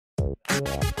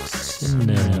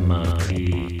Cinema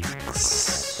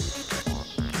Geeks.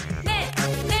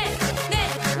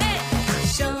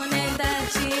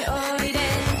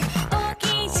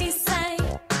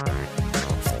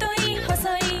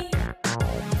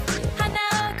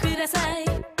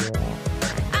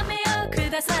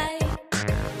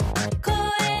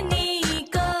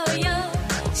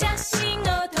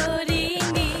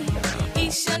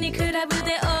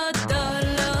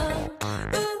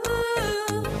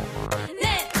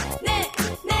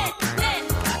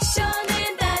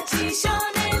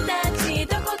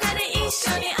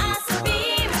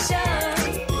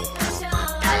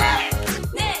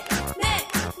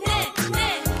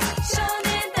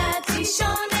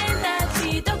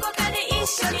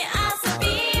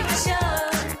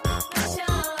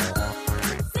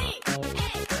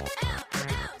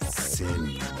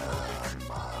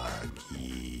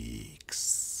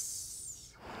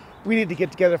 We need to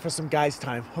get together for some guys'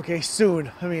 time, okay,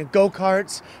 soon. I mean,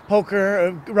 go-karts,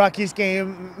 poker, Rocky's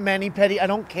game, mani-pedi, I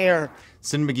don't care.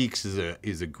 Cinema Geeks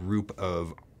is a group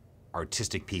of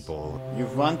artistic people. You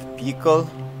want pickle?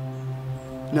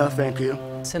 No, thank you.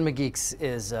 Cinema Geeks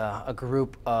is a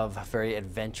group of very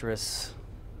adventurous,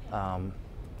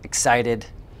 excited,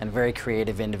 and very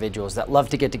creative individuals that love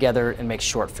to get together and make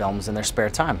short films in their spare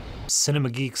time.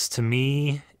 Cinema Geeks, to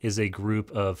me, is a group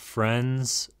of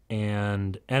friends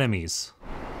and enemies.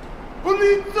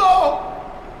 Polizzo!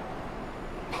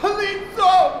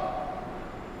 Polizzo!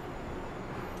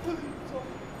 Polizzo!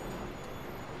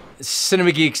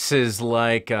 Cinema Geeks is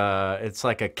like it's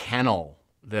like a kennel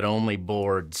that only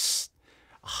boards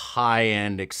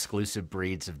high-end exclusive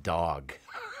breeds of dog.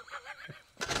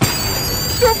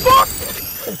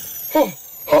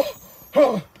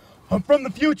 I'm from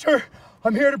the future.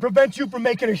 I'm here to prevent you from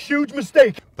making a huge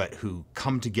mistake. But who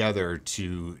come together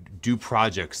to do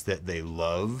projects that they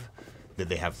love, that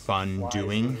they have fun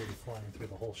doing.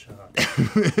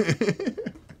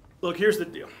 Look, here's the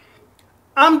deal.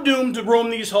 I'm doomed to roam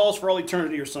these halls for all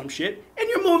eternity or some shit, and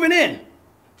you're moving in.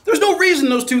 There's no reason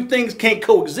those two things can't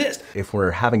coexist. If we're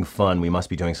having fun, we must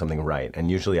be doing something right. And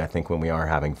usually I think when we are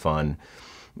having fun,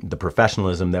 the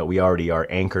professionalism that we already are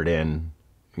anchored in,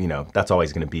 you know, that's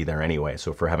always going to be there anyway.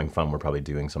 So if we're having fun, we're probably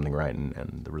doing something right,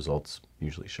 and the results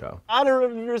usually show. Honor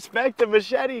and respect the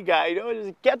machete guy, you know,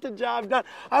 just get the job done.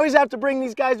 I always have to bring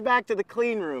these guys back to the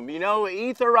clean room, you know,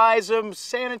 etherize them,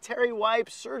 sanitary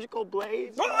wipes, surgical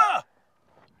blades. Ah!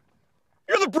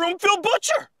 You're the Broomfield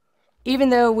Butcher! Even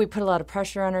though we put a lot of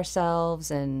pressure on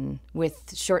ourselves and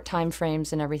with short time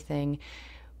frames and everything,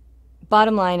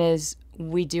 bottom line is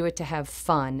we do it to have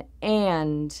fun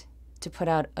and to put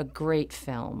out a great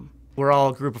film. We're all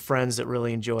a group of friends that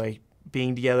really enjoy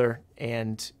being together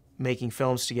and making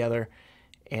films together,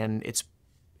 and it's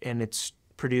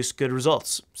produced good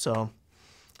results. So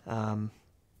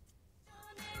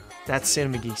that's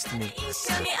Cinema Geeks to me.